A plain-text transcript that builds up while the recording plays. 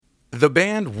The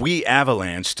band We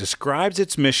Avalanche describes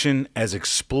its mission as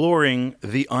exploring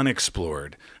the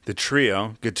unexplored. The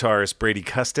trio, guitarist Brady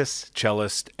Custis,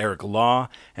 cellist Eric Law,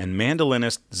 and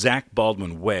mandolinist Zach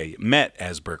Baldwin-Way, met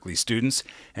as Berklee students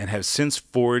and have since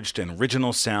forged an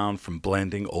original sound from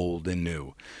blending old and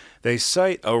new. They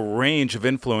cite a range of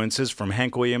influences from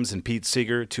Hank Williams and Pete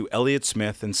Seeger to Elliott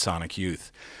Smith and Sonic Youth.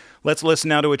 Let's listen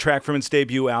now to a track from its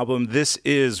debut album. This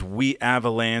is We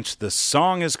Avalanche. The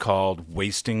song is called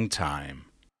Wasting Time.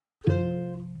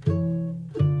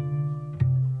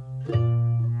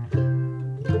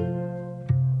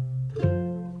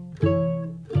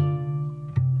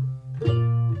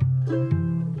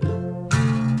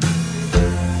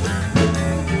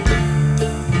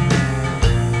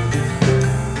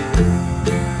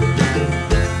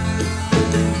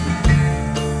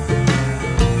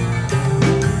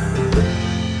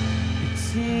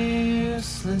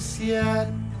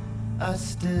 Yet I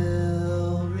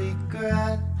still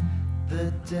regret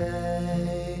the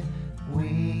day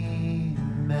we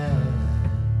met.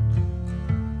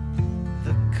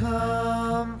 The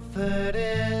comfort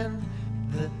in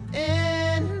the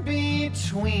in-between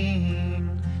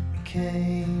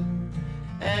came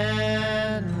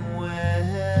and went.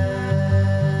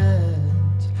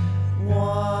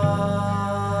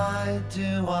 Why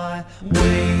do I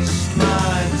waste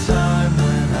my time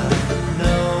when I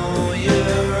know you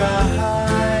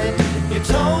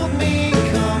told me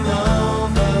come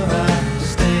over, I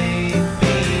stayed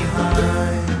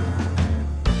behind.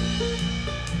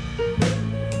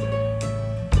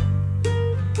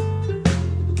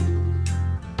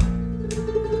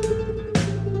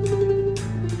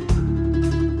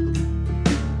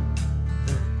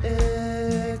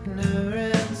 The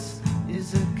ignorance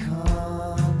is a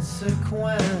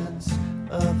consequence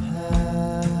of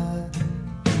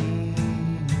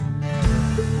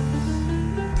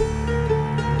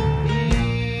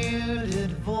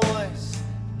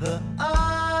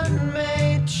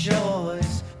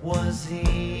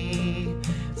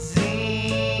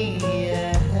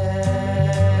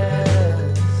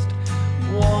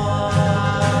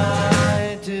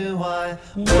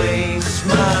waste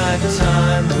my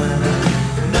time when I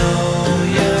know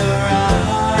you're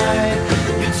right.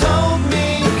 You told me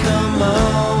come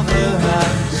over, I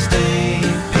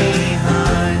stayed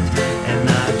behind, and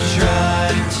I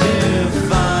tried to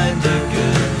find a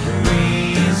good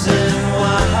reason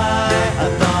why. I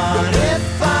thought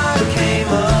if I came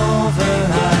over,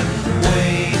 I'd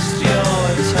waste your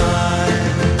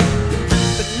time,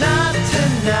 but not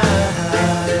tonight.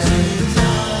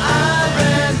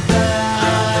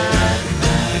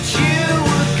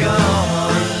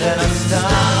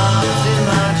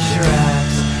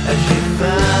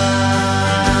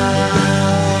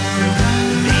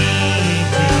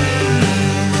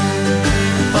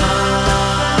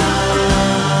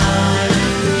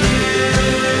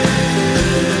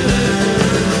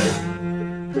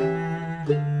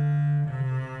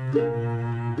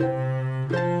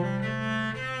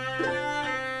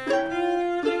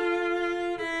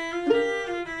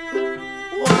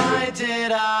 Why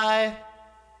did I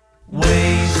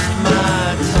waste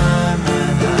my time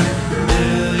when I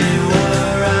knew you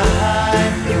were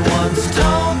right? You once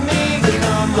told me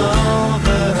come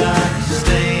over, I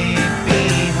stayed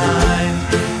behind,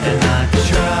 and I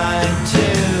tried to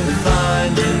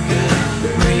find a good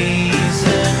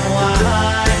reason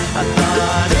why. I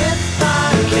thought if I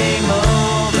came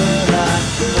over, I'd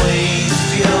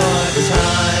waste your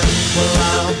time. Well, I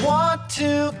want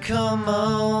to come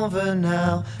over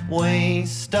now,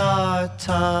 waste our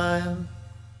time.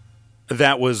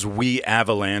 That was We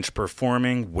Avalanche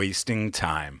performing Wasting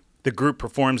Time. The group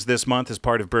performs this month as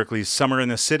part of Berklee's Summer in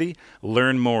the City.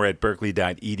 Learn more at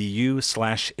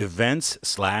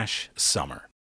berklee.edu/events/summer.